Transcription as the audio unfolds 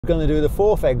We're going to do the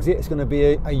fourth exit. It's going to be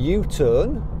a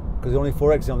U-turn because there's only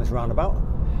 4 exits on this roundabout,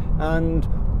 and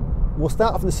we'll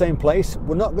start off in the same place.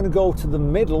 We're not going to go to the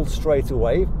middle straight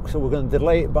away, so we're going to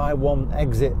delay it by 1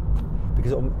 exit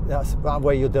because that's that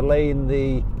way you're delaying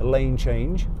the lane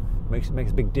change. Makes a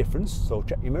big difference. So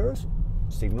check your mirrors,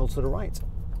 signal to the right,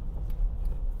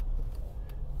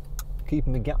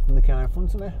 keeping the gap from the car in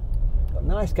front of me. Got a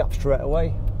nice gap straight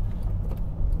away.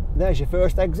 There's your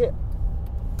first exit.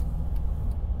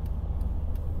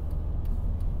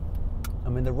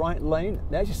 I'm in the right lane.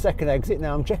 There's your second exit.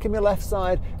 Now I'm checking my left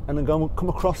side and I'm going to come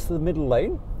across to the middle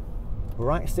lane.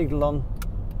 Right signal on.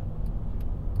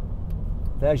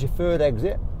 There's your third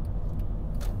exit.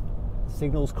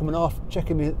 Signals coming off.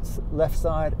 Checking my left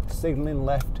side, signaling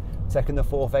left, taking the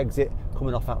fourth exit,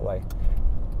 coming off that way.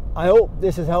 I hope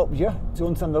this has helped you to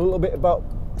understand a little bit about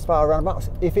spiral roundabouts.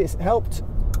 If it's helped,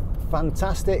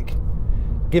 fantastic.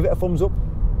 Give it a thumbs up.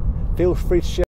 Feel free to share.